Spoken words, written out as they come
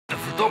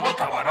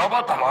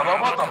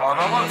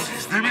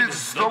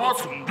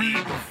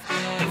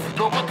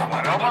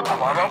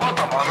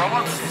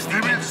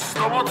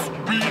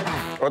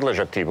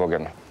Odležak ti,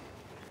 Bogana.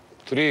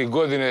 3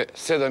 godine,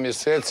 7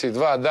 mjeseci,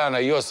 2 dana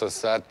i 8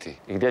 sati.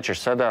 I gdje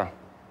ćeš sada?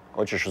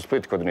 Hoćeš u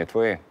Split kod nje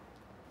tvoje?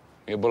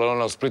 Nije bola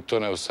ona u Splitu,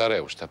 ona je u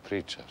Sarajevu, šta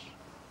pričaš?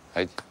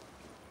 Ajde.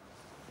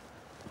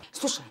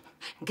 Slušaj,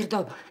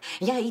 Grdobo,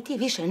 ja i ti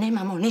više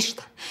nemamo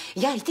ništa.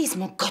 Ja i ti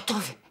smo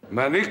gotovi.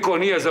 Ma niko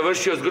nije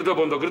završio s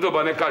Grdobom dok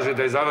Grdoba ne kaže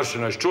da je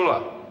završeno, ješ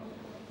čula?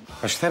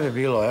 Pa šta bi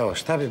bilo, evo,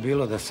 šta bi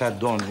bilo da sad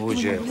Don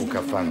uđe u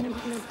kafanu?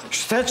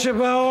 Šta će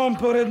ba on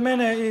pored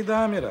mene i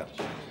Damira?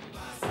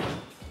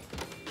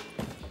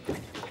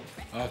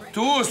 A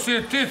tu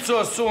si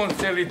tico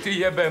sunce ili ti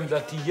jebem da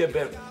ti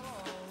jebem.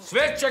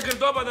 Sve će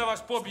Grdoba da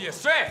vas pobije,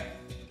 sve!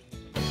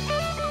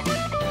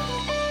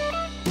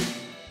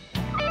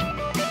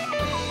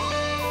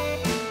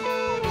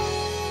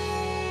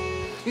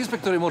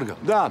 Inspektore Morgan.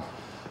 Da.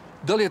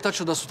 Da li je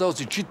tačno da su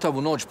taoci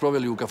čitavu noć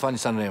proveli u kafani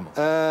San Remo?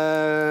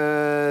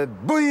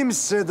 Bojim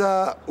se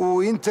da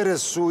u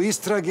interesu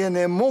istrage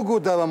ne mogu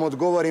da vam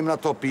odgovorim na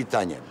to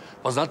pitanje.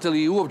 Pa znate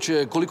li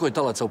uopće koliko je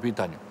talaca u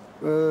pitanju?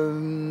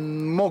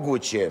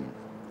 Moguće.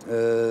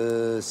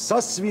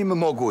 Sasvim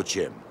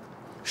moguće.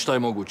 Šta je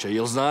moguće?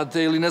 Jel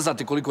znate ili ne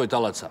znate koliko je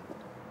talaca?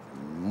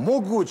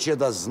 Moguće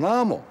da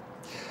znamo,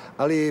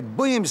 ali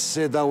bojim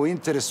se da u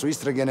interesu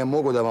istrage ne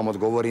mogu da vam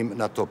odgovorim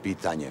na to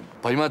pitanje.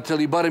 Pa imate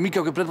li barem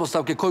ikakve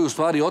pretpostavke koji je u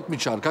stvari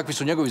otmičar? Kakvi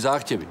su njegovi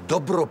zahtjevi?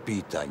 Dobro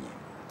pitanje.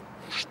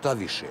 Šta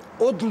više,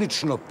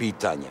 odlično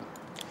pitanje.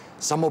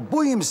 Samo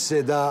bojim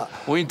se da...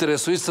 U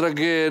interesu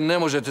istrage ne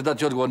možete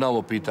dati odgovor na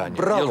ovo pitanje.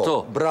 Bravo, Jel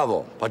to?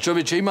 bravo. Pa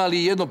čovječe, ima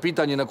li jedno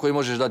pitanje na koje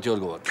možeš dati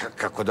odgovor?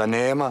 Kako da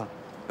nema?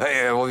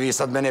 Evo, vi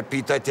sad mene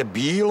pitajte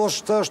bilo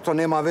šta što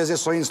nema veze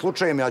s ovim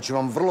slučajem. Ja ću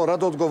vam vrlo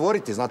rado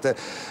odgovoriti. Znate,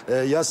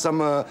 ja sam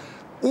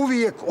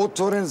uvijek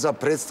otvoren za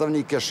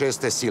predstavnike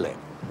 6. sile.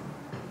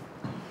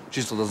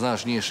 Čisto da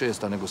znaš, nije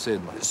 6. nego 7.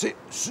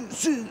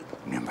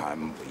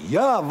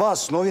 Ja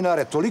vas,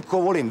 novinare, toliko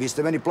volim. Vi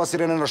ste meni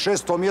plasirani na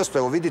 6. mjesto.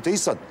 Evo, vidite i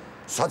sad.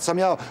 Sad sam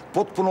ja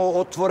potpuno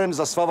otvoren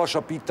za sva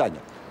vaša pitanja.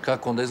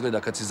 Kako onda izgleda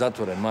kad si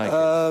zatvoren, majke?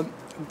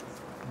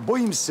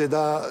 Bojim se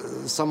da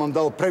sam vam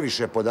dao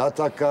previše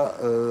podataka.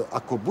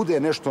 Ako bude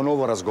nešto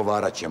novo,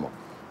 razgovarat ćemo.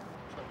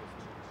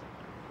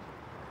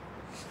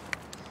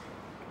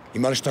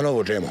 Ima li što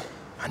novo, Džemo?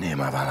 A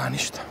nema vala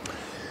ništa.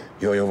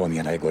 Joj, ovo mi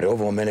je najgore.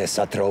 Ovo mene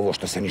satra, ovo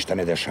što se ništa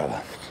ne dešava.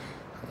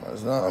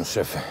 Znam,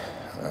 šefe.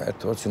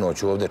 Eto, od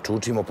sinoću ovdje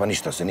čučimo, pa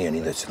ništa se nije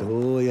ni desilo.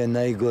 To je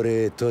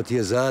najgore, to ti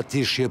je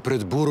zatišje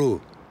pred buru.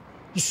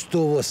 Isto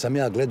ovo sam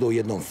ja gledao u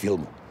jednom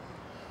filmu.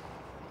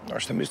 A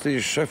šta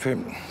misliš, šefe,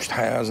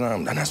 šta ja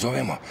znam, da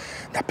nazovemo,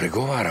 da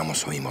pregovaramo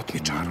s ovim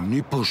otmičarom?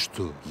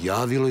 Nipošto.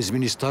 Javilo iz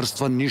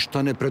ministarstva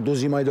ništa ne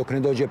preduzima i dok ne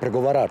dođe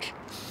pregovarač.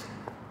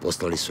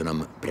 Poslali su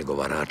nam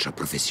pregovarača,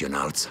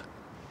 profesionalca.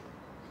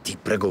 Ti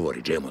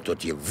pregovori, Džemo, to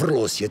ti je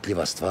vrlo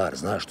osjetljiva stvar,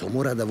 znaš, to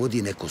mora da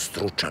vodi neko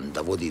stručan,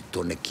 da vodi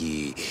to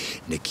neki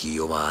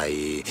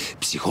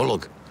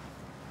psiholog.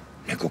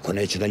 Neko ko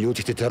neće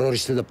naljutiti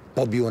teroriste da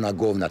pobiju ona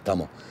govna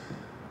tamo.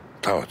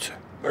 Taoce.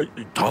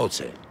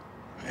 Taoce.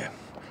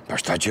 Pa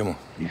šta ćemo?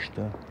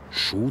 Ništa.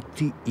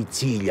 Šuti i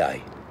ciljaj.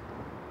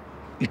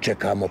 I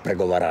čekamo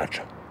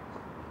pregovarača.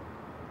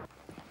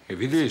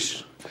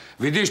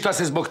 Vidiš šta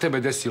se zbog tebe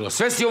desilo.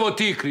 Sve si ovo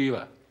ti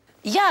kriva.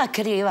 Ja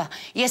kriva?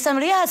 Jesam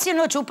li ja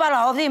sinoć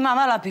upala ovdje i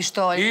mavala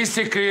pištolj? Ti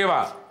si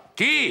kriva.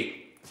 Ti!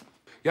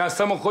 Ja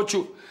samo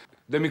hoću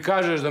da mi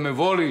kažeš da me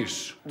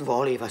voliš.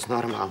 Voli vas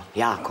normalno.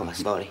 Jako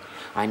vas voli.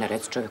 Ajde,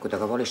 reci čovjeku da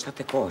ga voli, šta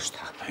te košta?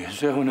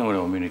 Evo ne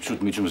moramo mi ni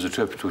čut, mi ćemo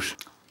začepiti uši.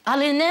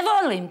 Ali ne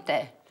volim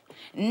te.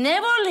 Ne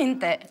volim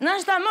te.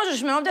 Znaš šta,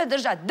 možeš me ovdje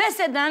držati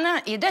 10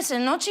 dana i 10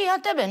 noći, ja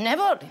tebe ne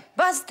volim.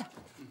 Basta.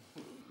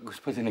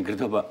 Gospodine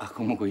Grdoba,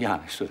 ako mogu ja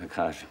nešto da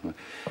kažem.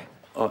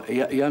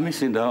 Ja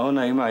mislim da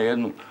ona ima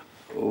jednu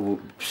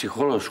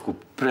psihološku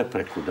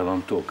prepreku da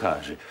vam to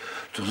kaže.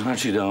 To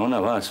znači da ona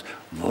vas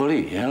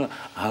voli, jel?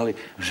 Ali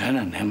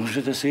žena ne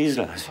može da se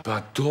izrazi. Pa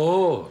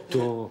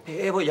to...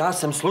 Evo, ja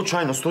sam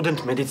slučajno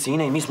student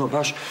medicine i mi smo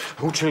baš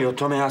učili o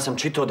tome. Ja sam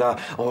čitao da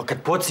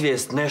kad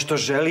podsvijest nešto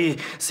želi,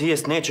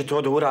 svijest neće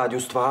to da uradi.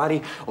 U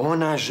stvari,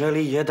 ona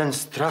želi jedan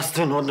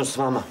strastven odnos s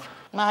vama.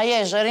 Ma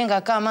je, želim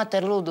ga kao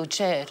mater ludu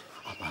čer.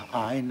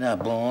 Ajna,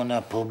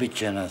 Bona, pobit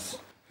će nas.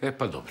 E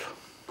pa dobro.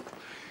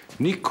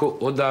 Niko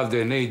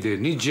odavde ne ide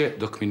niđe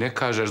dok mi ne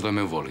kažeš da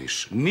me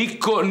voliš.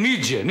 Niko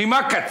niđe, ni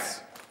makac!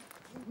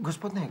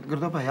 Gospodine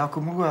Grdoba,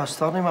 ako mogu, ja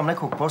stvarno imam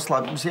nekog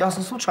posla. Ja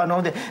sam slučajno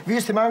ovdje.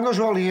 Vi ste me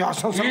angažovali i ja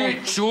sam samo...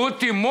 I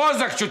čuti,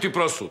 mozak ću ti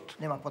prosut.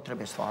 Nema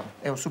potrebe, stvarno.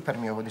 Evo, super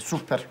mi je ovdje,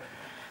 super.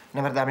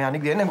 Ne mrdam ja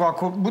nigdje. Nego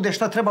ako bude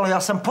šta trebalo,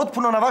 ja sam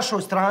potpuno na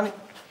vašoj strani.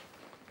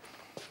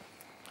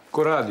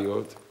 Ko radi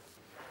ovdje?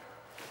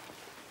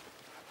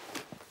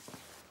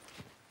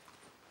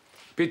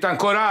 Pitan,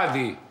 ko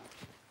radi?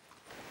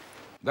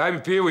 Daj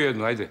mi pivu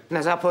jednu, ajde.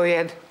 Na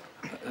zapovjed.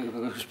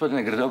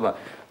 Gospodine Grdoba,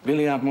 bi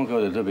li ja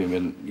mogao da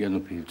dobijem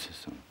jednu pivce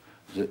samo?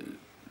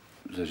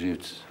 Za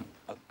živce.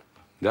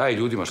 Daj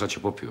ljudima šta će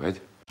popiju, ajde.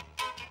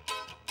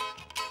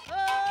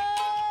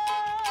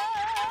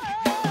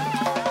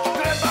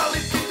 Treba li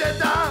ti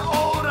deda,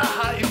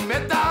 oraha i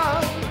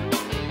meda?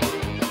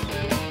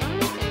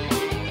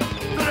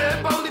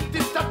 Treba li ti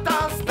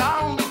tata,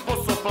 stalni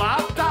posao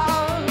plata?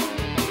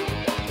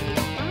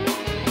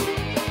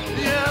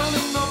 Je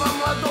li nova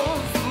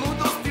mladost,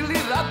 ludost ili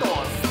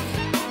radost?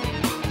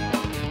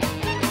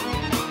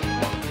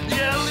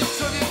 Je li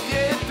čovjek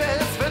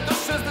dijete sve do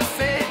 60?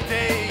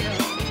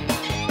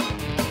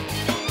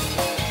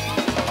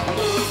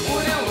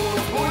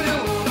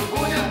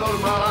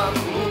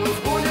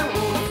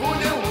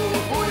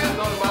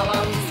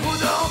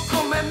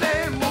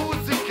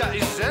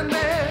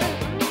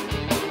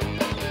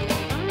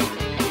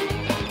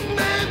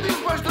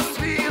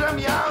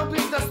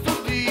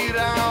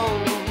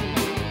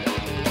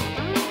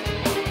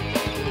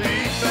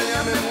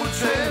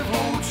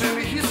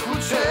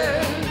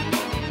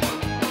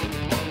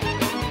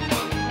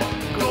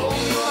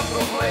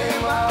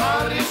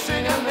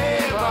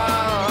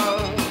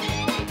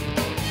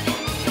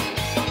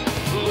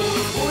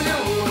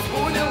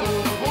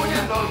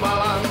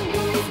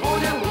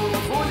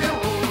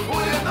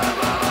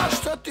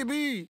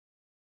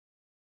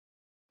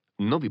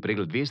 Novi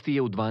pregled vijesti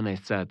je u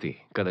 12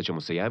 sati, kada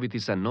ćemo se javiti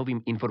sa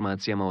novim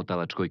informacijama o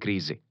talačkoj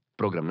krizi.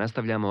 Program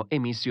nastavljamo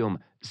emisijom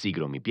s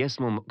igrom i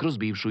pjesmom kroz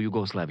bivšu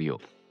Jugoslaviju.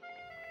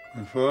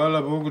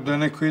 Hvala Bogu da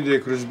neko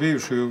ide kroz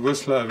bivšu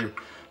Jugoslaviju.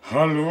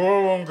 Ali u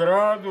ovom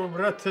gradu,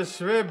 brate,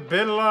 sve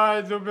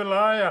belaj do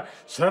belaja.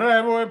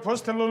 Sarajevo je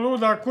postalo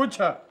luda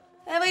kuća.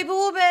 Evo i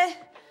bube.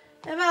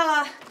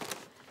 Evala,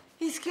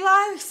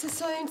 iskilaju se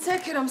s ovim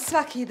cekerom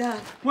svaki dan.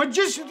 Ma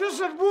gdje si tu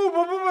sad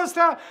bubo,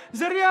 bubasta?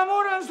 Zar ja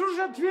moram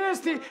slušat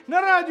vijesti na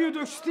radiju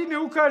dok si ti ne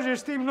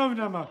ukažeš tim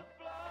novinama?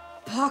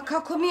 Pa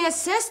kako mi je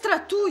sestra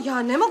tu, ja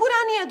ne mogu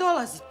ranije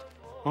dolazit.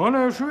 Ona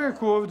je još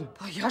uvijek ovdje.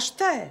 Pa ja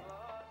šta je?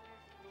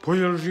 Pa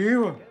je li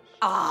živa?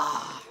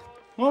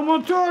 Omo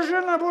to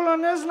žena bola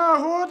ne zna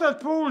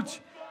hodat po ulici.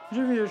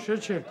 Živi je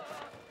šećer.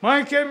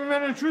 Majke mi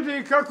mene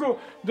čudi kako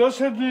do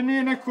sad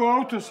nije neko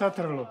auto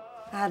satrlo.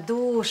 A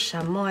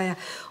duša moja,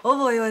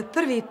 ovo joj je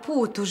prvi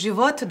put u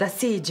životu da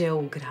siđe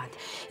u grad.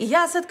 I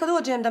ja sad kad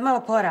dođem da malo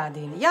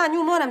poradim, ja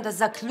nju moram da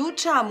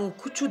zaključam u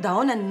kuću da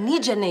ona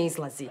niđe ne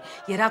izlazi.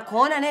 Jer ako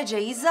ona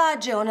neđe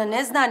izađe, ona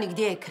ne zna ni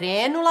gdje je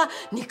krenula,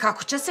 ni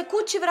kako će se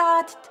kući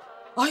vratiti.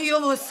 A i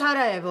ovo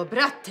Sarajevo,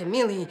 brate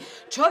mili,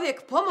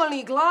 čovjek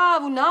pomoli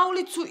glavu na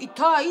ulicu i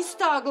ta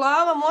ista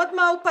glava mu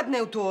odmah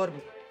upadne u torbu.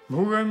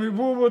 Boga mi,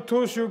 bubo,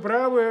 tu si u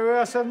pravu, evo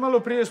ja sad malo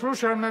prije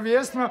slušam na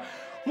vijestima.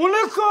 Mu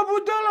neka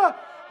budala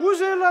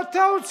uzela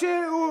taoce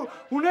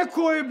u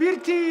nekoj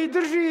birti i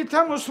drži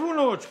tamo svu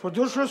noć. Pa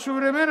došla su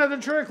vremena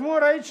da čovjek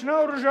mora ići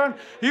naoružan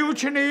i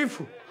ući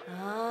nifu.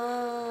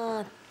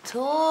 A,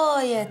 to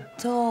je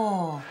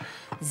to.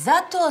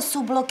 Zato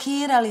su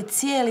blokirali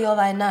cijeli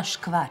ovaj naš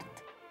kvart.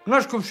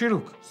 Naš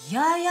komšiluk.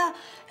 Ja,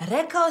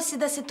 rekao si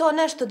da se to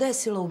nešto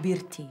desilo u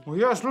birtiji.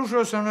 Ja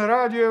slušao sam na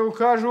radiju, evo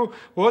kažu,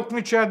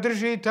 otmiča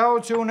drži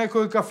taoce u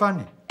nekoj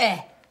kafani.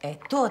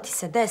 To ti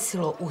se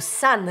desilo u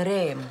San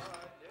Remu.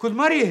 Kod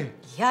Marije?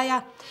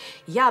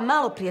 Ja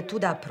malo prije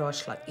tuda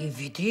prošla i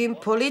vidim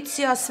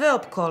policija sve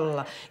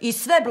opkolila i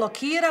sve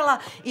blokirala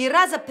i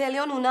razapeli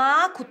onu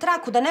naku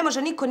traku da ne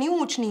može niko ni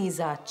ući ni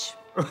izaći.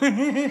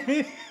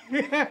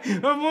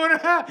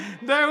 Mora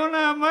da je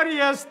ona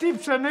Marija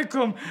Stipsa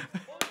nekom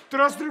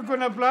trostruko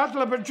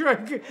naplatila pa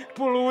čovjek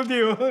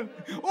poludio.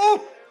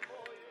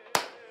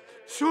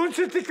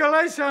 Sunce ti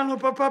kalajsano,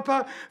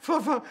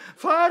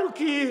 Faruk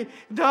i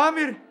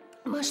Damir.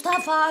 Ma šta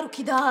Faruk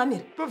i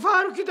Damir? Pa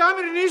Faruk i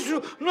Damir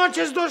nisu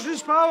noćas došli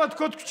spavat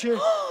kod kuće.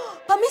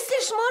 Pa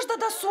misliš možda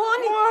da su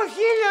oni...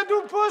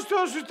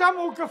 1000% su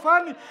tamo u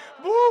kafani.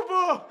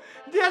 Bubo,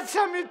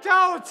 djeca mi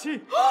taoci.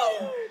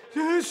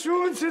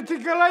 Sunce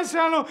ti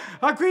kalajsano,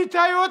 ako i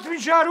taj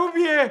otmičar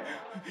ubije,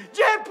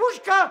 gdje je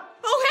puška?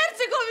 U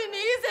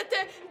Hercegovini, izete,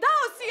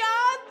 dao si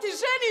Anti,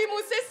 ženi mu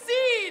se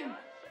sin.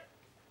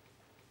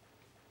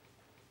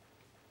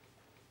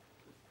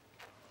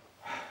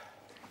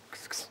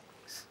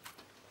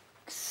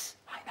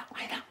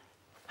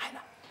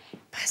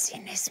 Pasje,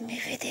 ne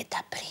smije vidjeti da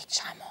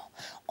pričamo.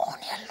 On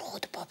je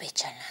lud, pobit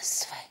će nas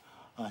sve.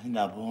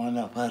 Ajna,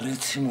 Bona, pa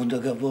reci mu da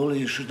ga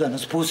voliš, da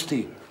nas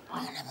pusti.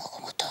 Ne mogu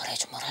mu to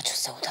reći, morat ću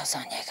se udat za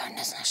njega,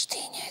 ne znaš ti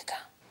njega.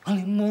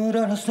 Ali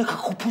mora nas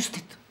nekako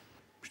pustit.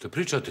 Šta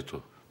pričate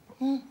to?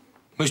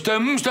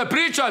 Šta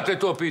pričate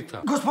to,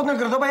 pitam? Gospodine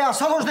Grdoba, ja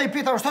sad možda i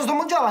pitam, šta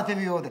zdomuđavate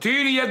vi ovdje? Ti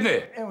ni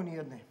jedne. Evo ni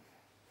jedne.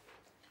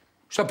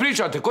 Šta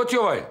pričate, ko ti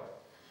ovaj?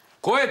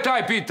 Ko je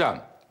taj,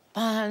 pitam?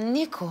 Pa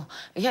niko.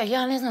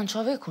 Ja ne znam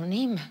čovjeku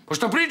ni ime. Pa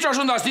šta pričaš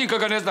onda s njim kad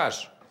ga ne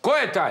znaš? Ko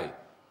je taj?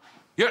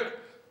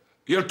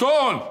 Jel to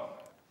on?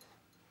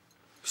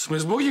 Si me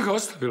zbog njega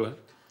ostavila?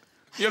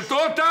 Jel to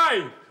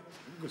taj?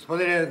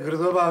 Gospodine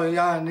Grdoba,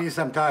 ja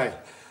nisam taj.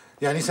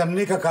 Ja nisam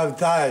nikakav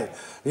taj.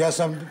 Ja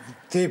sam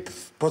tip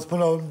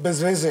potpuno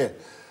bez veze.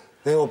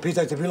 Evo,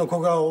 pitajte bilo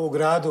koga u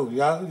gradu.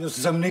 Ja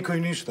sam niko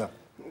i ništa.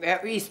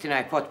 Istina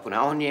je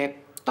potpuna. On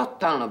je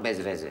totalno bez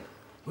veze.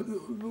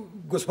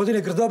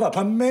 Gospodine Grdoba,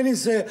 pa meni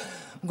se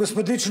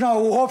gospodična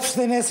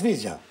uopšte ne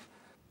sviđa.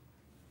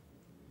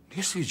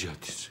 Ne sviđa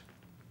ti se?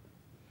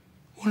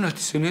 Ona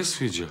ti se ne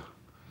sviđa.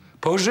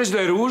 Pa hoćeš reći da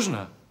je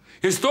ružna?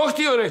 Jesi to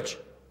htio reći?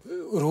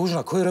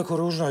 Ružna? Ko je rekao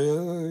ružna?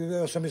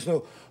 Ja sam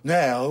mislio,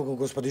 ne,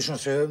 gospodična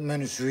se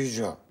meni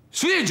sviđa.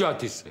 Sviđa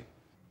ti se?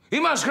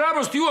 Imaš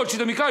hrabrosti uoči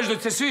da mi kažeš da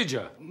ti se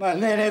sviđa? Ma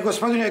ne,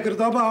 gospodine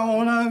Grdoba,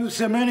 ona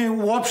se meni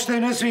uopšte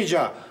ne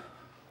sviđa.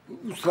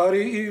 U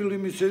stvari, ili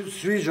mi se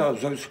sviđa,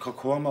 zavisi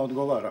kako vama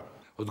odgovara.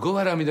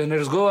 Odgovara mi da ne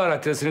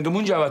razgovarate, da se ne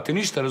domunđavate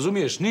ništa,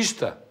 razumiješ?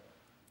 Ništa.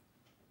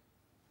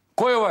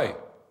 Ko je ovaj?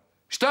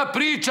 Šta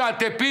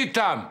pričate,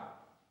 pitam?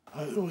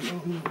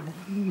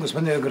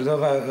 Gospodine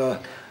Grdoba,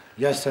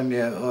 ja sam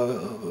je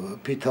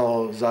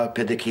pitao za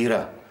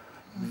pedikira.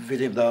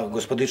 Vidim da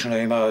gospodična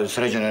ima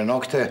sređene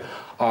nokte,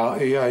 a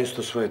ja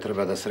isto svoje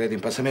treba da sredim,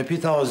 pa sam je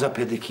pitao za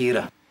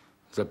pedikira.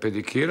 Za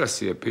pedikira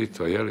si je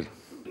pitao, jeli?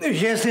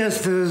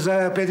 Jest,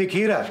 za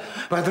pedikira.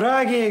 Pa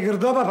dragi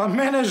Grdoba, pa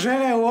mene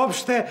žene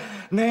uopšte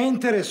ne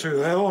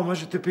interesuju. Evo,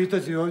 možete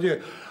pitati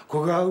ovdje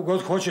koga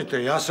god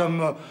hoćete.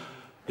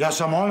 Ja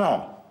sam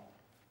ono.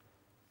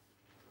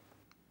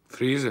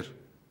 Frizer?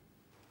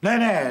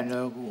 Ne,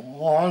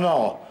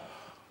 ono.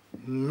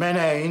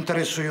 Mene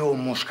interesuju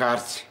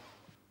muškarci.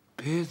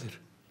 Peder?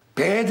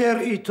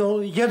 Peder i to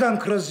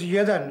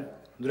 1/1,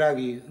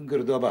 dragi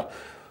Grdoba.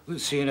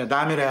 Sine,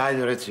 Damire,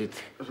 ajde recite.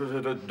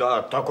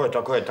 Da,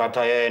 tako je,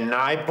 tata je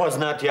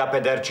najpoznatija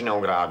pederčina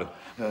u gradu.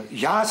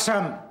 Ja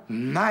sam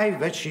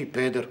najveći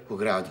peder u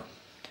gradu.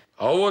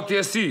 A ovo ti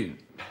je sin?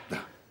 Da.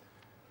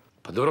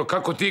 Pa dobro,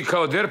 kako ti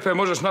kao derpe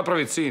možeš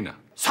napraviti sina?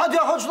 Sad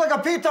ja hoću da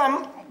ga pitam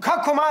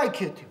kako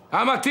majke ti.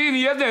 Ama ti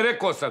ni jedne,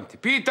 rekao sam ti.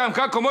 Pitam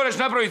kako možeš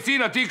napraviti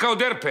sina ti kao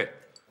derpe.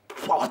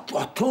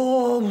 Pa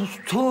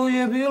to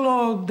je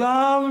bilo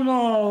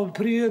davno,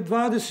 prije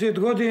 20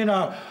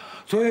 godina.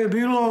 To je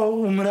bilo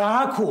u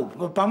mraku.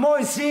 Pa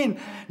moj sin,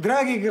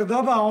 dragi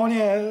Grdoba, on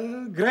je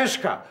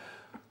greška.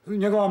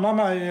 Njegova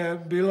mama je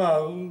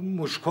bila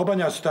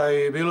muškobanjasta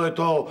i bilo je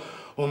to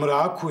u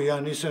mraku. Ja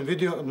nisam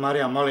vidio.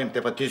 Marija, molim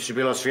te, pa ti si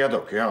bila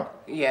svjedok, jel?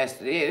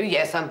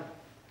 Jesam.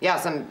 Ja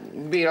sam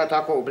bila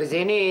tako u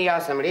blizini i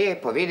ja sam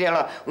lijepo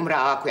vidjela u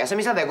mraku. Ja sam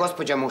mislila da je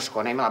gospođa muško,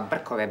 ona imala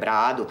brkove,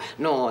 bradu,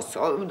 nos,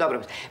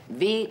 dobro.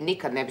 Vi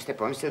nikad ne biste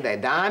pomislili da je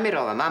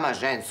Damirova mama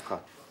žensko.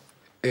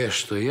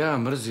 Što ja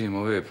mrzim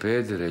ove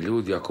pedere,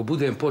 ljudi, ako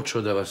budem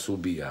počeo da vas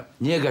ubijam,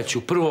 njega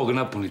ću prvog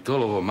napuniti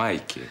olovo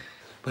majke.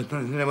 Pa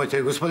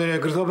nemojte, gospodine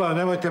Grdoba,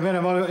 nemojte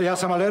mene, molim, ja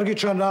sam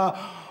alergičan na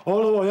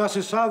olovo, ja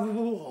se sav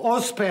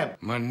ospem.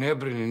 Ma ne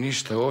brini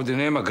ništa, ovdje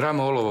nema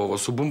grama olova, ovo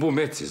su bumbum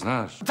meci,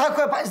 znaš.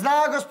 Tako je, pa zna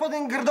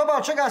gospodin Grdoba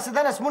od čega se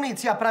danas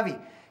municija pravi.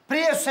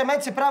 Prije su se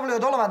meci pravili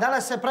od olova,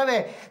 danas se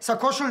prave sa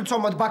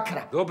košuljicom od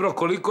bakra. Dobro,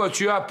 koliko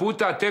ću ja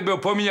puta tebe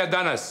opominjati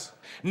danas?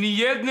 Ni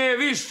jedne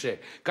više.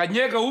 Kad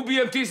njega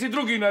ubijem, ti si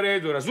drugi na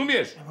redu,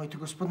 razumiješ? Nemojte,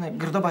 gospodine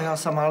Grdoba, ja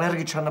sam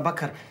alergičan na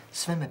bakar.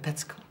 Sve me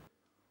pecka.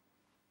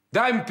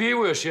 Daj mi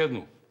pivu još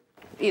jednu.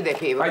 Ide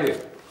pivo. Ajde.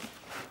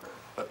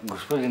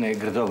 Gospodine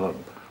Grdoba,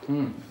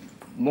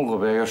 mogu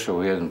bi ja još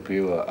ovu jednu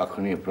pivu,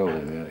 ako nije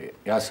problem.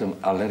 Ja sam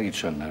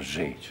alergičan na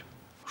žeđ.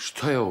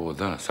 Što je ovo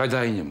danas? Ajde,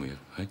 daj njemu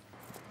jednu. Ajde.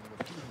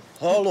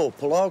 Halo,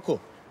 polako.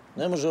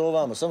 Ne može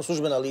ovamo, samo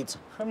službena lica.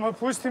 Ma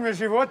pusti me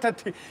života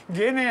ti,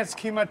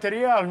 genetski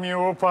materijal mi je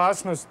u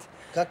opasnosti.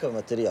 Kakav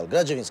materijal?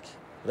 Građevinski?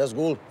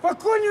 Razgul? Pa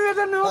konju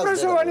jedan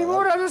neobrazovani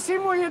mora da si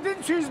imao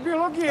jedincu iz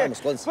biologije.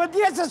 Pa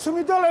djeca su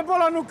mi dole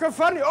bolan u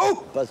kafani.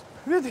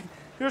 Vidi,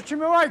 još će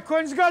me ovaj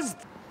konj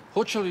zgaziti.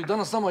 Hoće li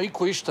danas nama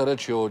iko išta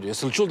reći ovdje?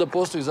 Jesi li čuli da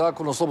postoji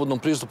zakon o slobodnom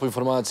pristupu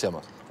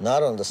informacijama?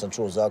 Naravno da sam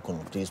čuo zakon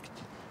o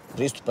pristupu.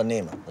 Pristupa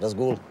nema.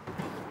 Razgul.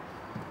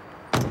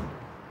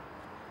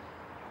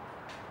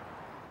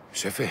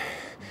 Šefe,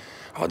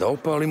 a da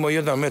opalimo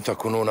jedan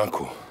metak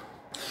onako?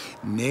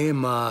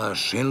 Nema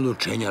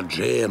šenlučenja,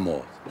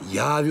 Džemo.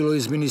 Javilo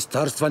iz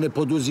ministarstva ne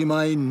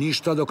poduzimaj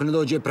ništa dok ne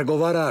dođe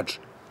pregovarač.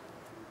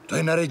 To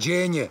je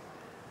naređenje.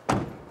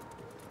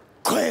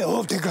 Ko je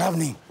ovdje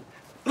glavni?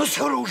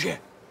 Nosi oružje.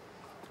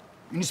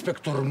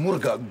 Inspektor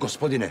Murga,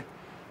 gospodine.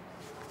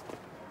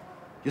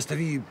 Jeste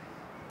vi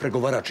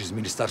pregovarač iz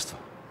ministarstva?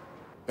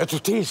 Eto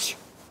ti si.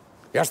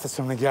 Ja šta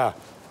sam nek ja.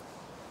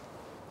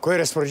 Ko je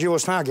raspoređivo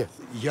snage?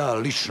 Ja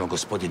lično,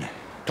 gospodine.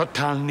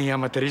 Totalni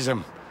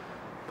amaterizam.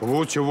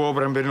 Povuci ovu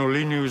obrambenu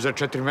liniju za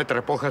 4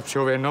 metra, pohapsi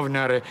ove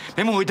novinare.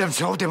 Nemoj da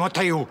se ovdje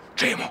motaju.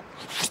 Čemu?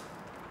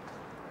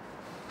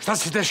 Šta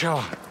se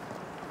dešava?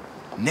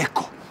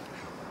 Neko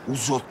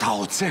uzo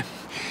taoce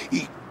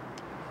i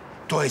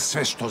to je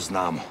sve što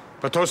znamo.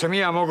 Pa to sam i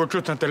ja mogu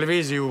čuti na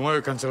televiziji u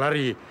mojoj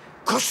kancelariji.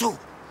 Ko su?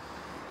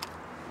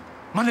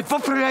 Ma ne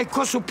popravljaj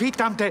ko su,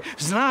 pitam te,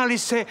 znali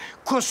se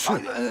ko su?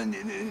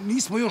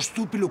 Nismo još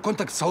stupili u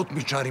kontakt sa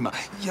otmičarima.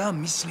 Ja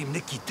mislim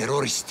neki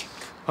teroristi.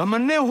 Ama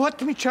ne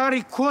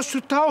otmičari, ko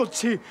su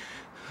taoci?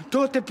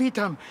 To te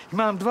pitam.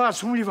 Imam 2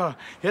 sumljiva.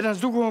 Jedan s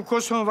dugom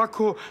kosom,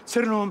 ovako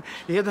crnom,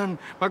 i jedan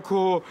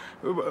ovako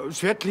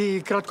svjetliji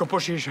i kratko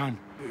pošišan.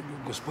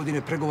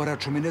 Gospodine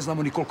pregovaraču, mi ne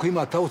znamo ni koliko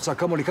ima taoca,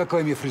 kamoli kakva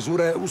im je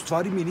frizura. U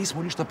stvari, mi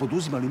nismo ništa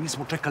poduzimali, mi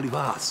smo čekali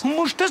vas.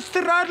 Šta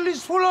ste radili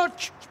svu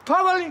noć?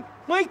 Spavali?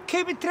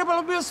 Majke, bi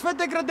trebalo bilo sve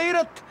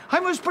degradirat.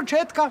 Hajmo iz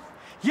početka.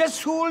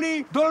 Jesu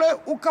li dole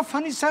u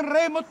kafani San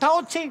Remo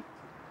taoci?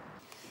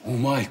 U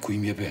majku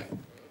im jebe.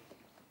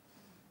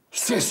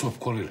 Sve su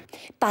opkolili.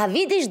 Pa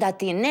vidiš da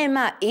ti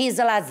nema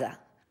izlaza.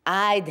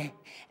 Ajde,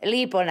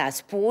 lipo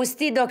nas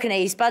pusti dok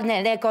ne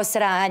ispadne neko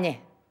sranje.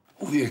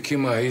 Uvijek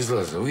ima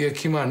izlaza,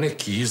 uvijek ima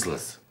neki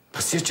izlaz.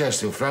 Pa sjećaš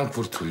se u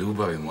Frankfurtu,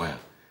 ljubavi moja.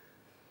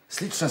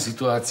 Slična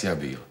situacija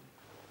bila.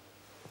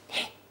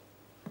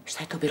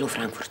 Šta je to bilo u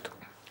Frankfurtu?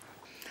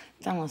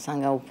 Tamo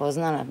sam ga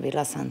upoznala,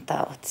 bila sam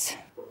taoc.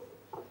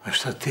 A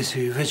šta, ti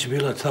si već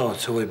bila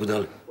taoc ovoj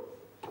budali?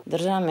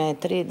 Drža me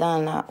 3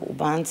 dana u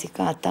banci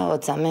ka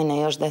taoc, a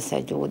mene još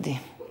 10 ljudi.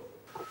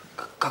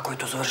 Kako je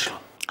to završilo?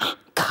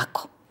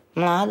 Kako?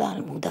 Mlada,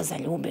 ali buda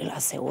zaljubila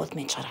se u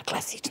otmičara,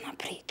 klasična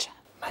priča.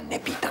 Ma ne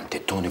pitam te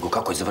to, nego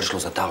kako je završilo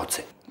za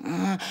taoce.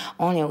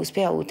 On je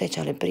uspio uteći,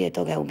 ali prije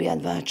toga je ubija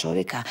 2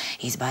 čovjeka,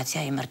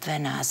 izbacija i mrtve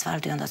na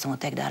asfalt i onda su mu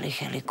tek dali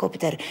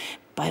helikopter,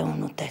 pa je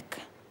on utek.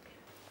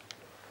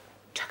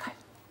 Čekaj,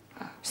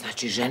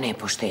 znači žene je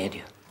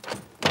poštedio.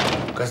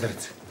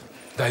 Gazdarice,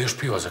 daj još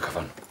piva za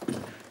kafanu.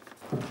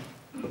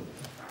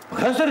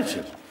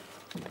 Gazdarice,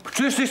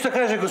 čuješ ti šta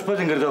kaže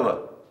gospodin Grdova?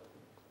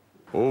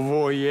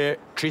 Ovo je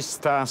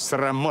čista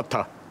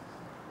sramota.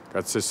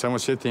 Kad se samo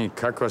sjetim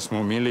kakva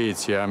smo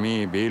milicija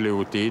mi bili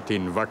u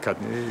Titin vakat.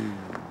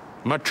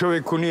 Ma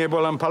čovjeku nije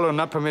bolan palo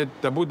na pamet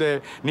da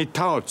bude ni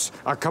taoc,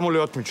 a kamoli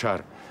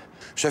otmičar.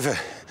 Šefe,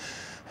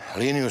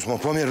 liniju smo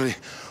pomjerili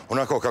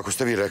onako kako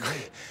ste vi rekli.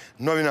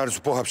 Novinari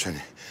su pohapšeni.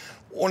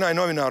 Onaj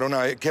novinar,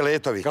 onaj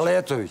Keletović.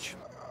 Kaletović.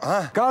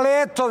 A?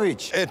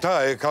 Kaletović!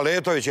 Taj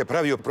Kaletović je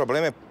pravio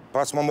probleme,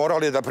 pa smo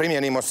morali da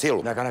primijenimo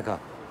silu. Neka.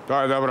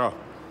 To je dobro.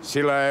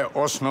 Sila je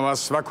osnova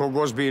svakog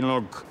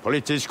ozbiljnog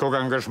policijskog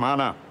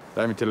angažmana.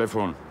 Daj mi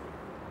telefon.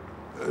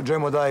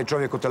 Džemo, daj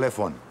čovjeku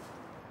telefon.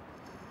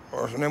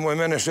 Nemoj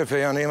mene, šefe,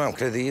 ja nemam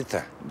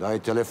kredita. Daj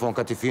telefon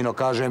kad ti fino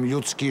kažem,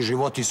 ljudski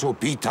životi su u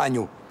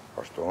pitanju.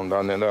 Pa što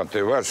onda ne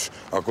date vaš,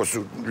 ako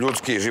su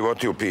ljudski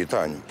životi u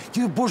pitanju?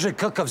 Ti, Bože,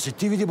 kakav si,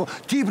 ti vidimo,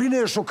 ti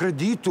brineš o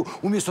kreditu,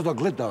 umjesto da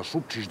gledaš,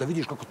 učiš, da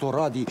vidiš kako to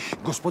radi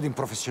gospodin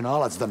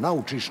profesionalac, da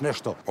naučiš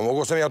nešto.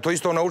 Mogu sam ja to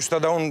isto naučiti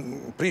da on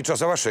priča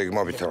sa vašeg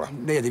mobitela.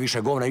 Ne jedi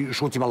više govna i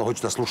šuti malo,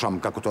 hoću da slušam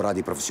kako to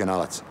radi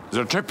profesionalac.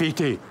 Začepi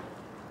ti.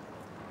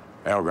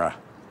 Evo ga,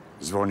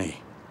 zvoni.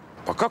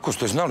 Pa kako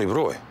ste znali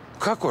broj?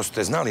 Kako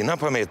ste znali na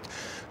pamet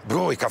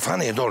broj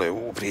kafane dole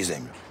u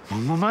prizemlju?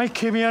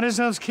 Majke mi, ja ne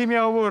znam s kim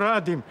ja ovo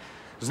radim.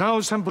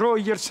 Znao sam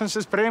broj jer sam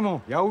se spremao.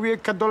 Ja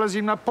uvijek kad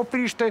dolazim na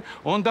poprište,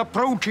 onda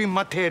proučim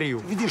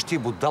materiju. Vidiš ti,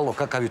 budalo,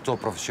 kakav je to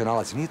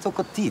profesionalac. Nije to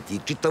kod ti. Ti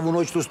čitavu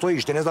noć tu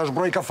stojiš, te ne znaš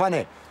broj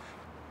kafane.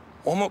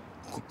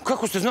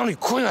 Kako ste znali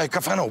koja je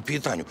kafana u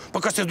pitanju?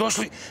 Pa kad ste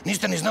došli,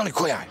 niste ni znali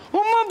koja je.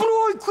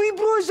 Koji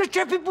broj,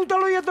 začepi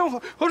budalo jednom.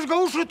 Hoš ga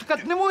ušuti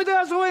kad nemoj da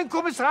ja zovem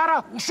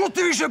komesara.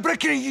 Šuti više,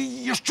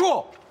 prekini, ješ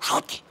čuo?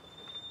 Šuti.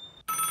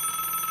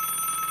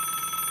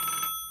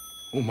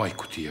 U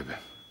majku ti jebe.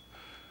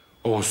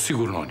 Ovo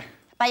sigurno oni.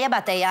 Pa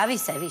jebate, javi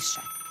se više.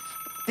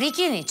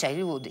 Prikini će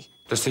ljudi.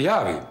 Da se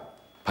javi?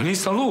 Pa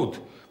nisam lud.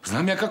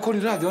 Znam ja kako oni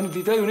radi. Oni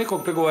ti daju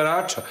nekog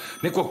pregovarača,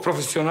 nekog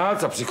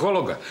profesionalca,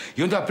 psihologa.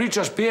 I onda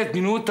pričaš 5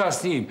 minuta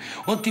s njim.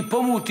 On ti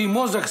pomuti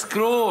mozak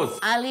skroz.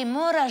 Ali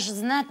moraš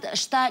znat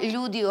šta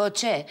ljudi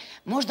hoće.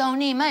 Možda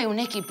oni imaju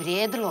neki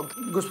prijedlog.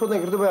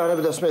 Gospodine Grdoba, ja ne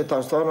bi da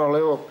smetam stvarno, ali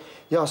evo,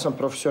 ja sam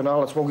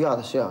profesionalac, mogu ja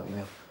da se javim,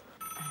 evo.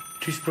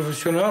 Ti si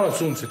profesionalac,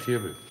 sunce ti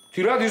jebe.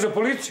 Ti radiš za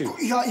policiju?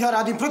 Ja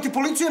radim protiv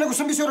policije, nego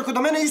sam mislio rekao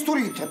da mene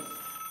isturite.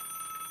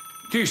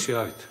 Ti se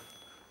javite.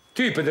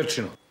 Ti,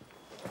 pederčino.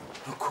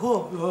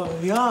 Ko?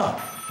 Ja?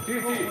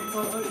 Ti.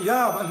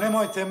 Ja,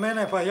 nemojte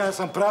mene, pa ja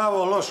sam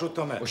pravo loš u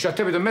tome. Hoću ja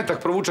tebi da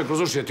metak provučem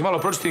kroz uši, da ti malo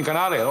pročitim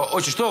kanale,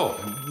 hoćeš to?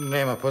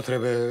 Nema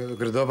potrebe,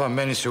 Grdoba,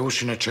 meni se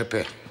uši ne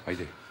čepe.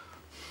 Ajde.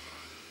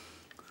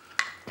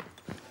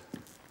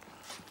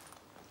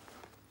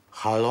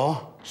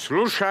 Halo?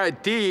 Slušaj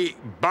ti,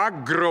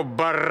 bagro,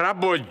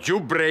 barabo,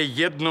 đubre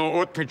jedno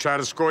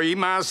otmičarsko,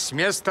 ima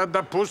smjesta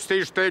da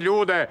pustiš te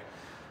ljude.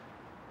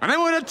 A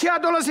nemoj da ti ja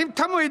dolazim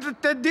tamo i da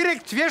te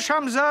direkt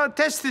vješam za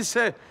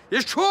testise.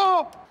 Ješ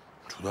čuo?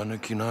 Čudan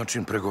neki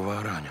način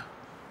pregovaranja.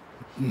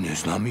 Ne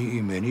znam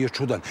i meni je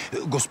čudan.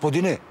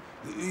 Gospodine,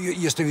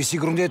 jeste vi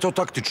sigurni da je to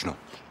taktično?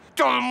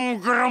 Tomu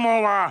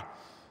gromova!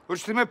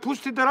 Hoćete me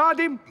pustiti da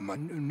radim? Ma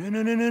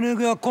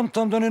ne, ja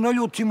kontam da ne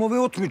naljutim ove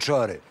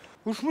otmičare.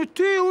 Ušmi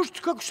ti,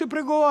 kako se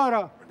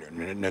pregovara.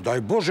 Ne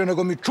daj Bože,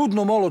 nego mi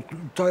čudno malo,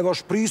 taj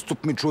vaš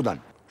pristup mi čudan.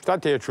 Šta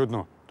ti je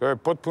čudno? To je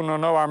potpuno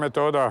nova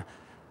metoda.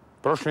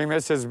 Prošli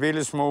mjesec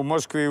bili smo u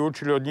Moskvi i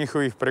učili od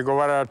njihovih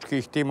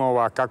pregovaračkih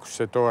timova kako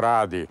se to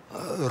radi.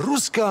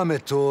 Ruska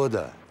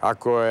metoda?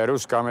 Ako je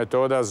ruska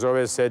metoda,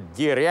 zove se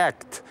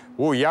direkt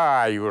u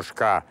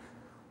jajuška.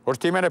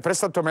 Hoćeš ti mene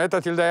prestati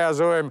ometati ili da ja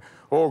zovem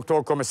ovog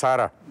tog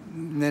komesara?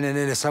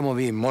 Ne, samo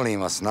vi,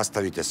 molim vas,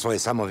 nastavite svoje,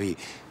 samo vi.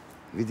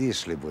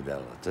 Vidiš li,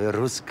 budalo, to je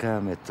ruska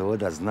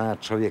metoda, zna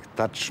čovjek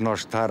tačno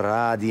šta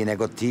radi,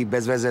 nego ti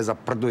bez veze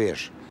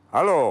zaprduješ.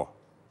 Alo,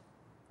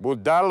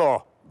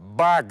 budalo,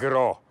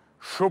 bagro,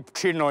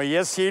 šupčino,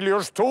 jesi li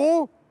još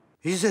tu?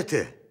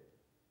 Izete,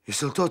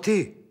 jesi li to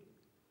ti?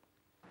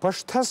 Pa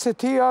šta se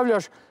ti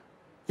javljaš?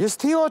 Jesi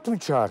ti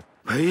otmičar?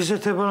 Pa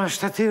Izete, bolan,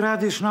 šta ti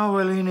radiš na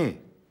ovoj liniji?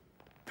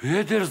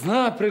 Peder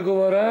zna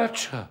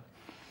pregovarača.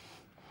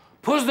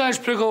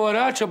 Poznaješ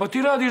pregovarača, pa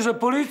ti radiš za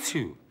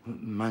policiju.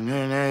 Ma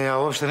ne, ja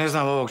uopšte ne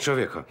znam ovog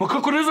čovjeka. Ma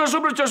kako ne znaš,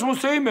 obraćaš mu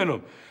se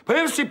imenom? Pa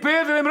em si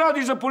Peder, em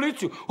radiš za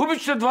policiju. Ubit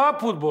ću te 2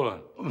 put,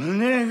 bolan.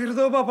 Ne,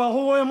 Grdoba, pa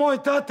ovo je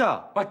moj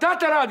tata. Pa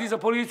tata radi za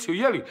policiju,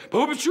 jeli? Pa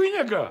ubit ću i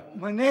njega.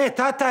 Ma ne,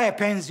 tata je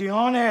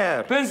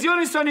penzioner.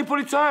 Penzionisani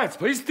policajac,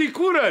 pa isti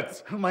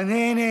kurac. Ma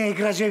ne,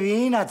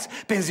 građevinac,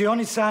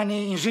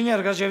 penzionisani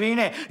inženjer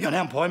građevine. Ja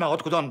nemam pojma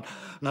otkud on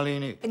na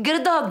liniji.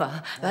 Grdoba,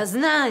 pa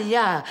znam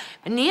ja.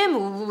 Nije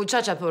mu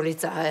čača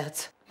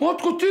policajac.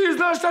 Otkud ti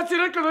znaš šta ti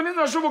rekla da ne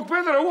znaš ovog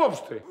Pedera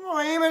uopšte?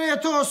 I meni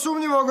je to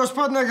sumnjivo,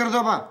 gospodine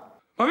Grdoba.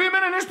 Pa vi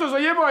mene nešto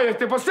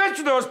zajebajete, pa sve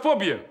ću da vas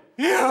pobijem.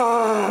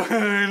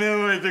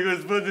 Nemojte,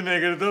 gospodine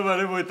Grdoba,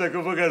 nemojte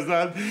ako Boga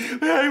znam.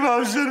 Ja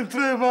imam ženu,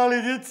 3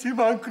 mali djeci,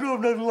 imam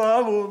krov nad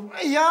glavom.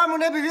 Ja mu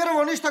ne bi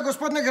vjerovao ništa,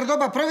 gospodine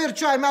Grdoba. Provjer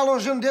ću ja malo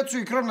ženu, djecu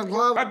i krov nad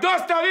glavom. Pa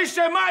dosta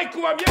više,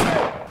 majku vam jebe!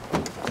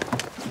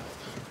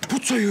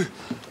 Pucaju.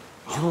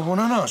 Ovo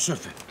na nas,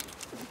 šefe.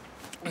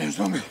 Ne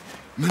znam mi.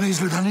 Mene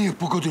izgleda nije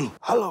pogodilo.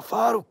 Halo,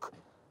 Faruk.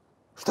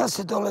 Šta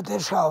se dole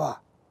dešava?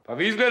 Pa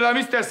vi izgleda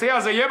mislite da se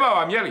ja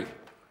zajebavam, jeli?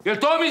 Jel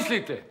to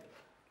mislite?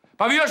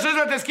 Pa vi još ne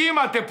znate s kim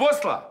imate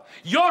posla.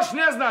 Još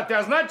ne znate,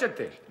 a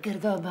znaćete.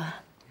 Grdoba.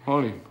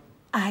 Molim.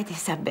 Ajde,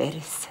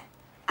 saberi se.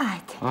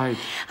 Ajde. Ajde.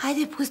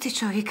 Ajde, pusti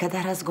čovjeka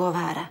da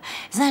razgovara.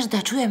 Znaš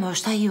da čujemo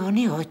šta i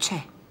oni hoće.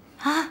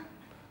 Ha?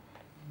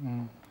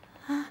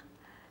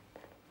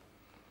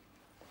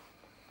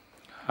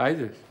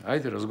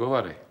 Ajde,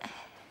 razgovaraj.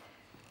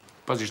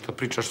 Pazi što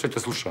pričaš, sve te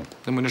slušam.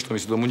 Nemoj nešto mi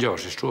se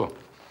domunđavaš, jesi čuo?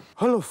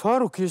 Halo,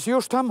 Faruk, jesi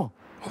još tamo?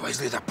 Ova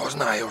izgleda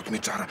poznaje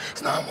otmičara,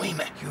 znamo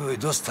ime. Joj,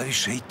 dosta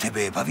više i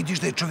tebe. Pa vidiš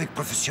da je čovjek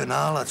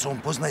profesionalac, on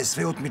poznaje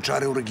sve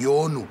otmičare u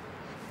regionu.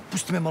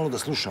 Pusti me malo da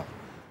slušam.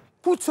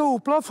 Pucao u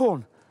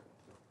plafon.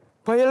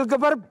 Pa je li ga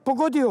bar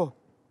pogodio?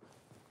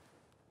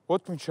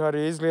 Otmičar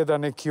je izgleda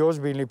neki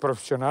ozbiljni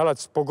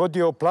profesionalac.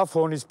 Pogodio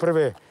plafon iz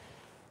prve.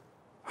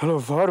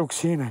 Halo, Faruk,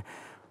 sine.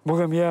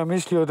 Boga mi, ja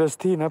mislio da si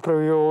ti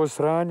napravio ovo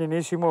sranje,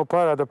 nisi imao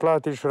para da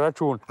platiš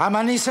račun.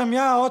 Ama nisam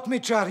ja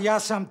otmičar, ja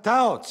sam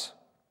taoc.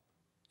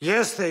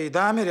 Jeste, i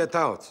Damir je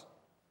taoc.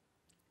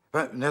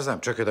 Pa, ne znam,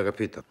 čekaj da ga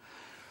pitam.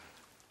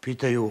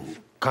 Pitaju,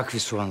 kakvi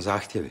su vam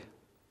zahtjevi?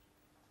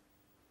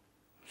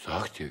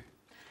 Zahtjevi?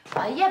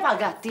 Pa jeba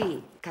ga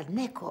ti. Kad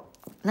neko,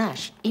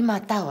 znaš, ima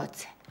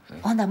taoce,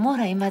 onda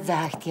mora imat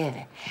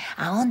zahtjeve.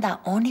 A onda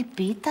oni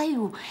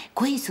pitaju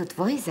koji su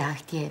tvoji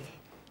zahtjevi.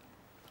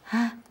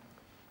 Ha?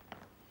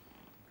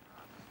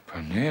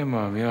 Pa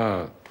nemam,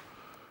 ja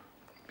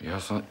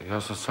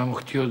sam samo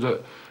htio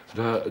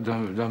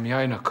da mi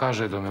Ajna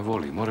kaže da me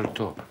voli, mora li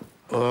to?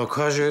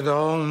 Kaže da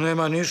on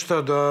nema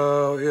ništa, da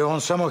je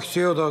on samo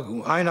htio da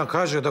Ajna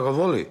kaže da ga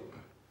voli.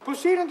 Pa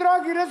sine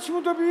dragi, reci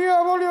mu da bi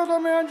ja volio da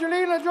me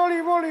Anđelina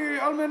Jolie voli,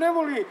 ali me ne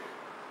voli.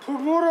 Pa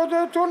mora da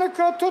je to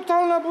neka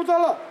totalna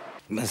budala.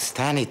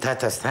 Stani,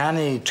 tata,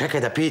 stani,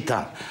 čekaj da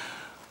pitam.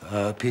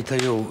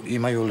 Pitaju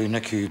imaju li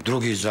neki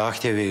drugi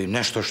zahtjevi,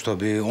 nešto što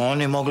bi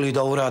oni mogli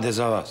da urade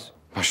za vas.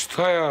 Pa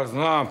šta ja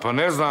znam, pa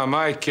ne znam,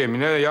 majke mi,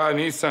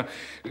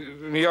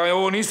 ja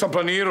ovo nisam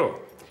planirao.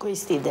 Koji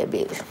si ti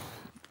debil?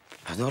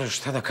 Pa dobro,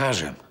 šta da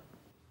kažem?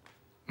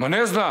 Ma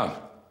ne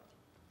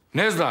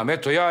znam,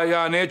 eto,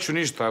 ja neću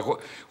ništa,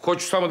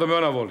 hoću samo da me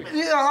ona voli.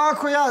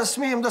 Ako ja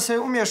smijem da se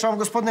umiješam,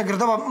 gospodine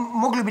Grdoba,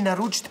 mogli bi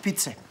naručiti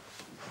pice.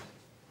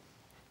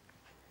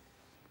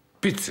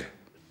 Pice?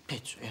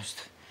 Picu,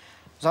 jeste.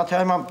 Znate,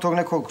 ja imam tog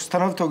nekog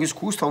stanovitog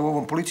iskustva u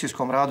ovom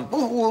policijskom radu.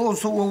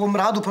 U ovom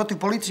radu protiv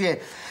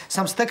policije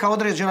sam stekao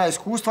određena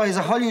iskustva i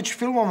zahvaljujući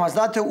filmoma,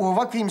 znate, u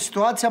ovakvim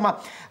situacijama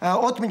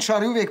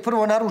otmičari uvijek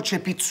prvo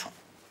naruče picu.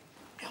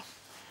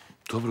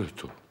 Dobro je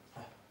to.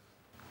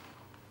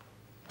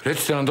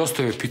 Recite nam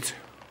dostave pice.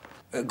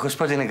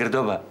 Gospodine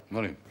Grdoba,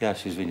 molim. Ja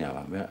se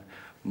izvinjavam.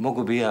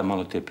 Mogu bi ja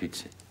malo te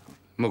pice?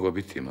 Mogu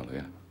bi ti malo,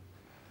 ja.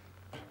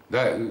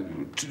 Da,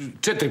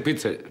 4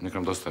 pice nek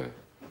nam dostave.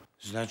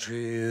 Znači,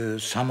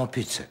 samo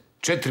pice?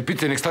 4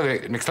 pice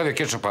nek stave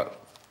kečapa,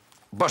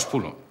 baš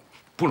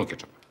puno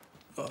kečapa.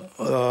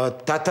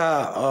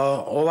 Tata,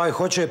 ovaj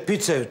hoće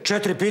pice,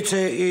 4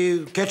 pice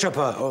i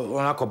kečapa,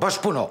 onako,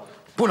 baš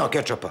puno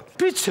kečapa.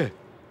 Pice?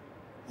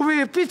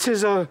 Ove pice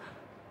za...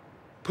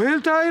 Pa je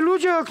li taj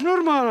luđak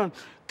normalan?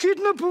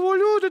 Kidnapovo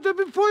ljude da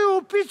bi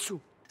pojeo picu.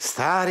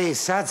 Stari,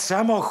 sad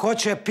samo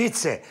hoće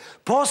pice.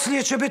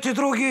 Poslije će biti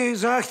drugi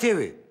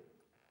zahtjevi.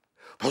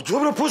 Pa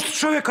dobro, pusti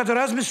čovjeka da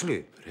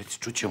razmisli. Reci,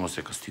 čućemo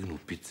se kad stignu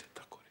pice,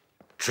 tako li?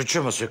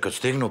 Čućemo se kad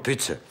stignu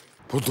pice.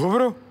 Pa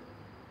dobro,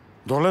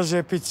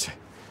 dolaze pice.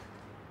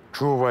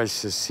 Čuvaj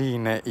se,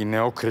 sine, i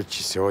ne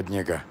okreći se od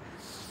njega.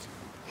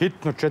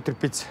 Hitno 4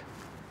 pice.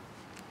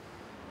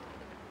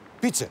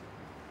 Pice.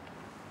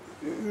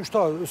 Šta,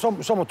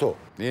 samo to?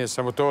 Nije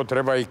samo to,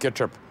 treba i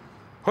kečap.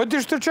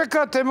 Hajde što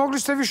čekate, mogli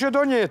ste više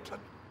donijeti.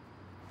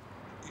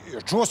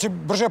 Čuo si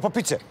brže po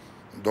pice?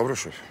 Dobro,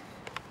 šef.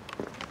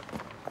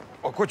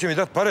 A ko će mi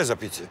dati pare za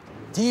pice?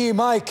 Ti,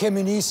 majke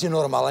mi, nisi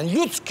normalan.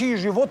 Ljudski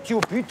život je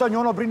u pitanju,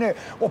 ono brine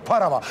o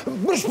parama.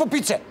 Brž po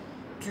pice!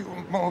 Ti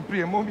malo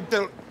prije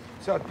mobitel,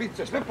 sad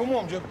pice, sve po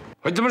mom džepu.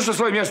 Hajde mrš na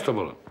svoje mjesto,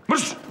 bola.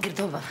 Mrš!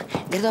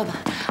 Grdoba,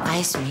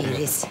 aj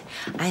smiri se.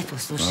 Aj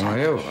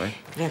poslušaj. Evo, aj.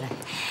 Gledaj,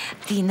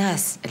 ti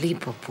nas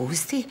lipo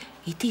pusti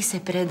i ti se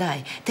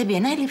predaj. Tebi je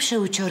najljepše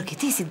u čorki,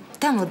 ti si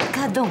tamo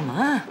kad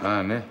doma, a?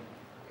 A,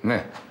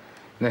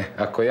 ne.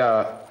 Ako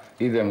ja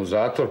idem u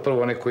zatvor,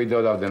 prvo neko ide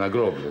odavde na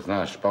groblje,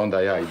 znaš, pa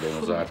onda ja idem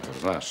u zatvor,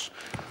 znaš.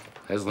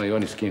 Ne znaju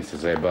oni s kim se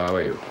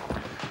zajebavaju.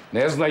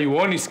 Ne znaju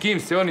oni s kim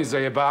se oni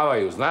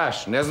zajebavaju,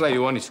 znaš. Ne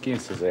znaju oni s kim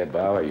se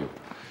zajebavaju.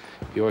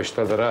 Joj,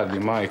 šta da radi,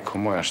 majko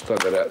moja, šta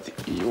da radi?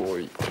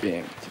 Joj,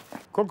 pijemti.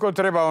 Koliko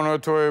treba ono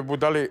tvojoj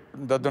budali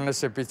da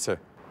donese pice?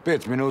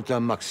 5 minuta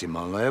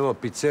maksimalno. Evo,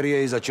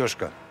 pizzerije iza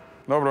ćoška.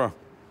 Dobro.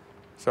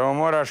 Samo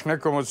moraš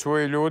nekom od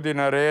svojih ljudi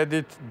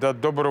narediti da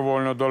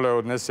dobrovoljno dole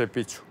odnese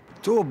piću.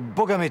 To,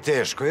 boga mi,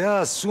 teško.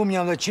 Ja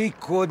sumnjam da će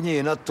iko od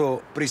njih na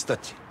to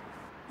pristati.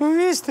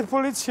 Vi ste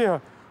policija.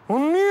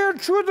 Nije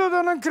čudo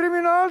da nam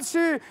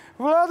kriminalci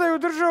vladaju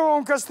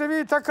državom kad ste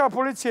vi taka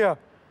policija.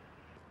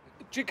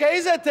 Čika,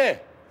 izete!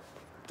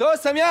 To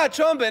sam ja,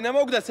 Čombe, ne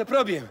mogu da se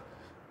probijem.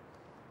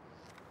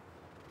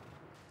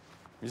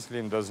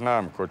 Mislim da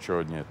znam ko će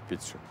odnijeti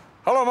picu.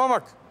 Halo,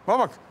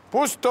 momak,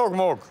 pusti tog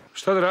mog.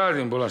 Šta da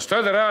radim, bolan,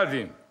 šta da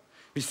radim?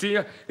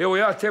 Mislim, evo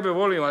ja tebe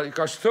volim, a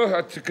kao što,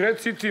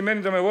 kreci ti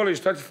meni da me voliš,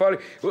 šta ti fali?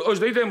 Hoć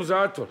da idem u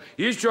zatvor.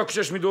 Ići ako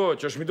ćeš mi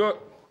doći,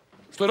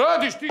 Što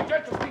radiš ti,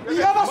 djećo ti?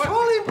 Ja vas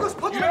volim,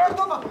 gospodine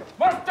Grdoba!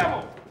 Marš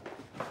tamo!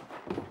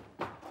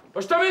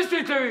 Pa šta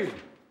mislite vi?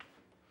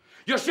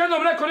 Još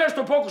jednom neko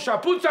nešto pokuša,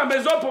 pucam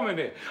bez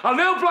opomene, ali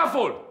ne u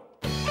plafon!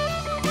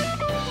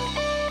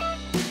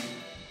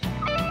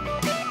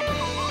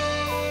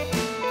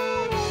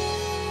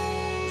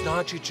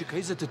 Znači, čika,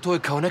 izete, to je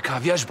kao neka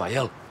vježba,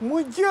 jel?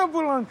 Moj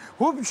djabolan,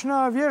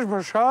 obična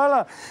vježba,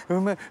 šala.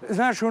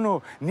 Znaš ono,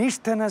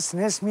 ništa nas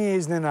ne smije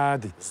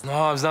iznenaditi.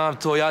 Znam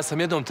to. Ja sam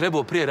jednom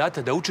trebao prije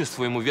rata da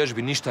učestvujem u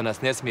vježbi, ništa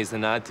nas ne smije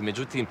iznenaditi.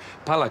 Međutim,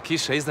 pala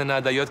kiša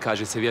iznenada i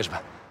otkaže se vježba.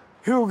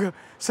 Evo ga,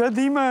 sad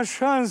imaš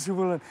šansu,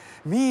 bolan.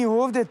 Mi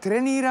ovdje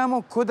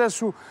treniramo ko da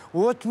su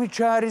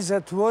otmičari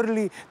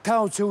zatvorili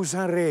taoce u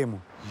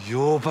Sanremu.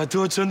 Jo, pa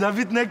to će onda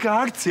biti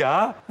neka akcija,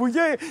 a?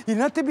 I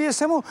na tebi je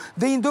samo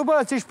da im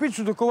dobaciš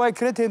piću dok ovaj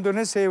kreten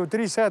donese, evo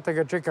 3 sata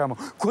ga čekamo.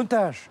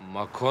 Kontaš?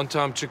 Ma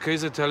kontam, čekaj,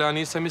 izete, ali ja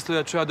nisam mislio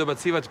da ću ja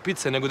dobacivat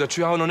pice, nego da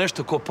ću ja ono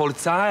nešto ko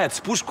policajac,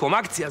 s puškom,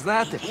 akcija,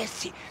 znate?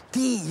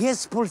 Ti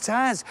jes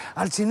policajac,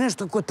 ali si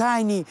nešto ko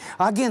tajni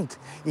agent.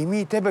 I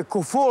mi tebe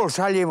ko fol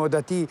šaljemo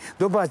da ti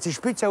dobaciš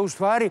pića, u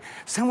stvari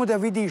samo da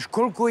vidiš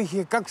koliko ih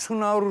je, kako su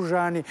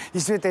naoružani i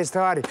sve te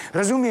stvari.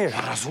 Razumiješ?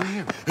 Ja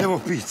razumijem.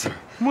 Evo pica.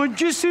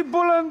 Mođi si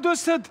bolan do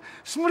sad,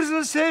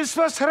 smrzla se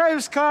sva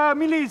sarajevska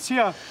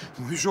milicija.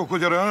 Išao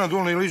kod Jarana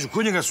dolne liđu,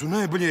 kod njega su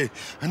najbolje,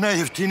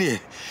 najjeftinije,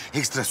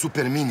 ekstra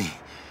super mini.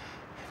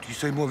 Ti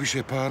sad imao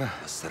više para.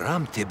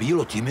 Sram te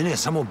bilo, ti mene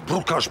samo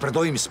brukaš pred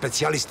ovim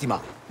specijalistima.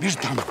 Viš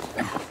tamo,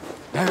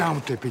 daj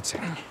vam te pice.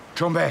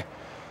 Čombe,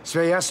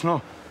 sve jasno,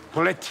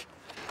 poleti.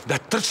 Da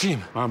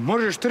trčim. Ma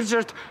možeš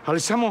trčat, ali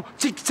samo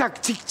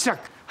cik-cak.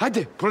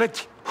 Hajde,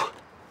 poleti.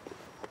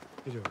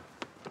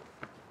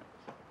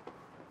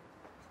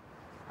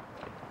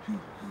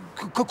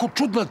 Kako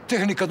čudna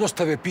tehnika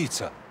dostave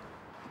pica.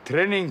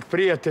 Trening,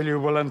 prijatelju,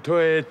 bolan, to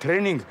je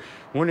trening.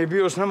 On je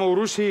bio s nama u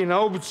Rusiji na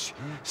obuci.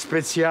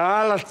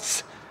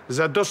 Specijalac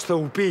za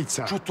dostavu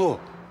pica. Čo to?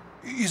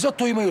 I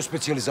zato imaju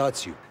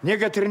specijalizaciju.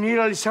 Njega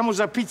trenirali samo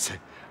za pice.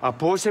 A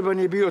poseban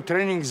je bio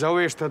trening za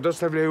ove što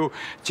dostavljaju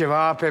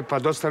ćevape, pa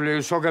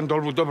dostavljaju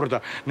sogandolbu. Dobro da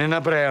ne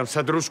nabrajam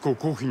sad rusku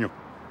kuhinju.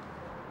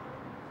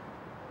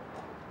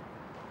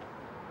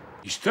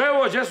 I šta je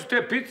ovo, gdje su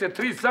te pice?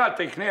 3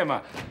 sata ih nema.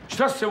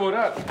 Šta se ovo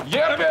radi?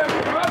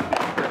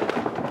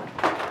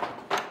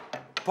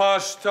 Pa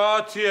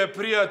šta ti je,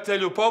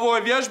 prijatelju? Pa ovo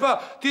je vježba,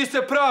 ti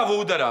se pravo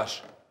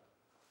udaraš.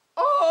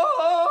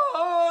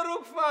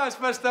 Rukmaš,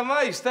 pa šta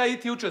maji, šta i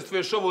ti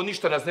učestvuješ ovo,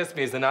 ništa nas ne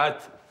smije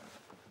iznenaditi.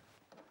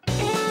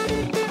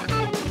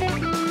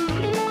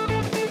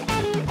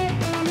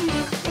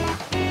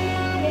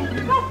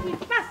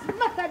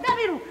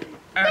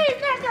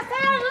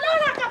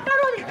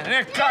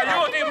 Neka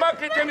ljudi,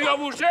 maknite mi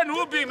ovu ženu,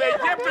 ubij me,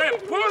 jepe,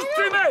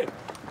 pusti me!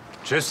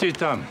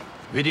 Čestitam.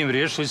 Vidim,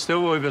 riješili ste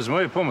ovo i bez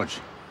moje pomoći.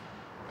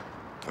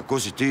 A ko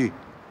si ti?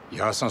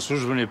 Ja sam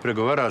službeni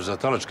pregovarač za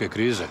talačke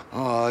krize.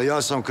 A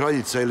ja sam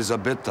kraljica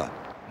Elizabeta.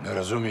 Ne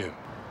razumijem.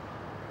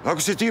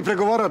 Ako si ti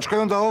pregovarač, kaj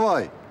onda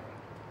ovaj?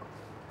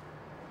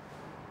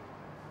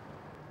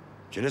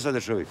 Če ne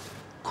sade čovjek?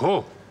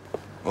 Ko?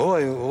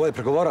 Ovaj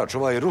pregovarač,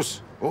 ovaj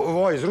Rus.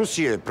 Ovaj iz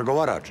Rusije,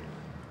 pregovarač.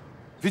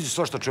 Vidi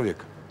svašta čovjek.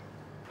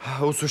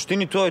 U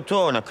suštini to je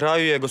to. Na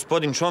kraju je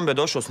gospodin Čombe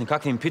došao s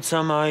nikakvim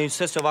picama i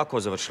sve se ovako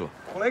završilo.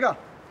 Kolega,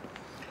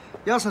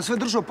 Ja sam sve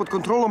držao pod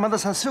kontrolom, mada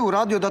sam sve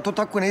uradio da to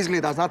tako ne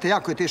izgleda. Znate,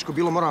 jako je teško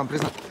bilo, moram vam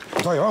priznati.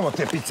 To je ovo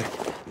te pice.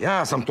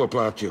 Ja sam to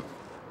platio.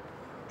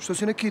 Što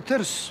si neki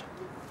ters?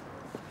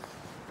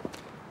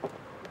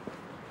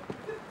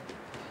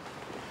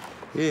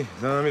 I,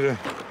 Damire,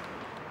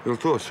 je li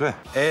to sve?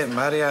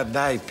 Marija,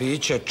 daj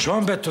piće.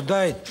 Čombetu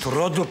daj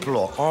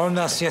troduplo. On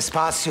nas je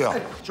spasio.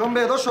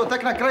 Čombe je došao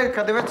tek na kraju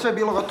kad je već sve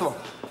bilo gotovo.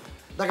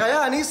 Da ga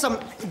ja nisam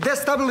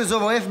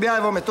destabilizovao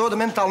FBI-evom metodom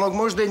mentalnog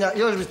moždenja,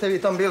 još biste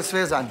vi tam bili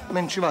svezani.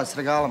 Meni čiva s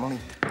regala, molim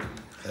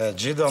te.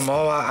 Džido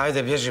mova,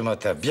 ajde bježimo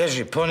te.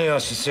 Bježi, ponio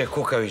si se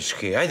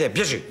kukavički. Ajde,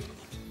 bježi.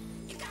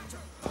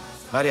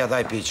 Marija,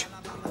 daj piće.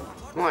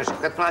 Može,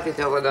 kad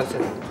platite ovo do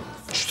sad.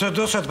 Što je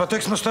do sad? Pa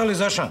tek smo stali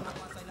za šank.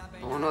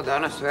 Ono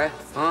danas sve,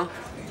 a?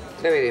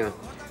 Da vidimo.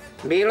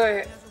 Bilo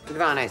je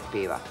 12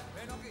 piva.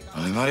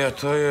 Ali Marija,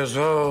 to je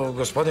zvao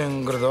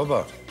gospodin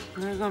Grdoba.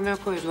 Ne znam ja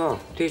ko je zvao.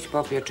 Ti si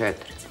popio 4.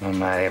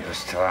 Marija, pa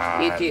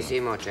stvarno. I ti si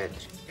imao 4.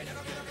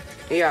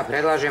 I ja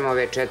predlažem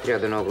ove 4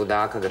 od onog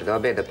ludaka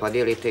Grdobe da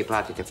podijelite i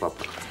platite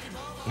popola.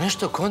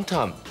 Nešto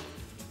kontam.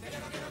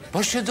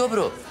 Baš je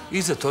dobro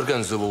Izet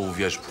organizovao ovu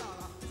vježbu.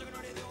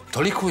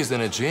 Toliko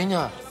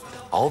iznenađenja,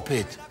 a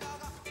opet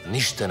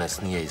ništa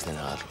nas nije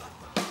iznenadilo.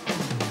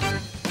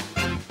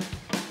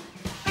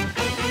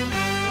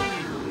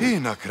 I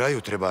na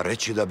kraju treba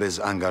reći da bez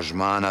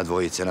angažmana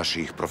dvojice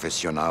naših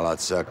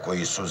profesionalaca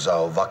koji su za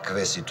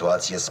ovakve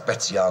situacije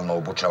specijalno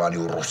obučavani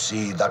u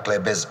Rusiji, dakle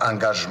bez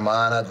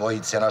angažmana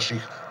dvojice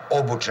naših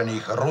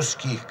obučenih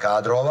ruskih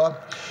kadrova,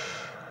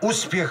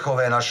 uspjeh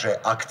ove naše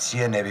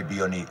akcije ne bi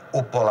bio ni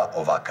upola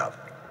ovakav.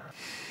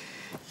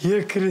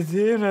 Je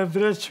kretena,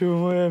 braćo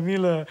moja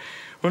mila.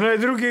 Onaj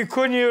drugi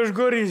konj je još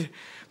gori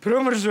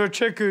promrzao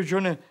čekajući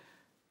one...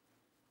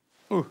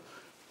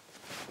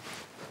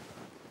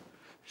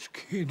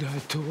 Skidaj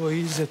to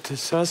Izete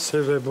sa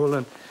sebe,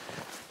 bolan.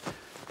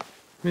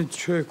 Mi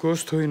čovjek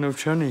ostoji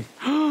novčanik.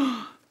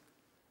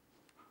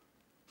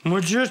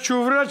 Mođe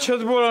ću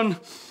vraćat, bolan.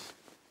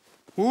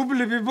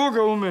 Ubili bi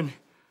Boga u meni.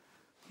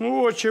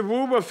 Ovo će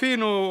buba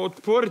fino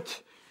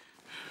otporiti.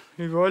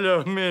 I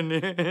valja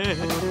meni.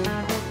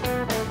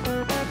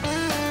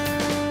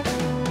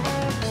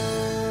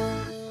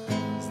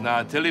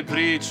 Znate li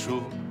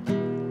priču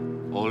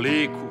o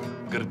liku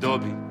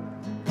Grdobi?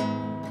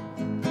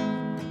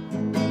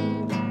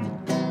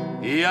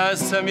 I ja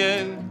sam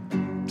je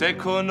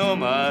tek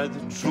onomad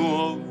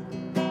čuo.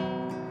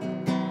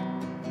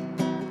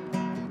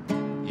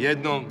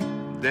 Jednom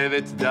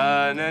 9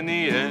 dana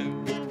nije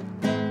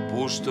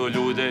pušto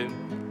ljude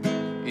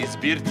iz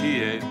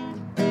birtije.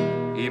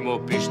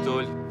 Imao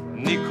pištolj,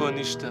 niko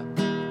ništa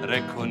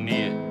reko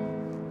nije.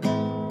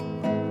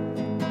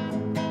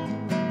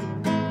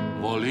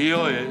 Volio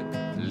je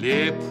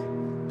lijepu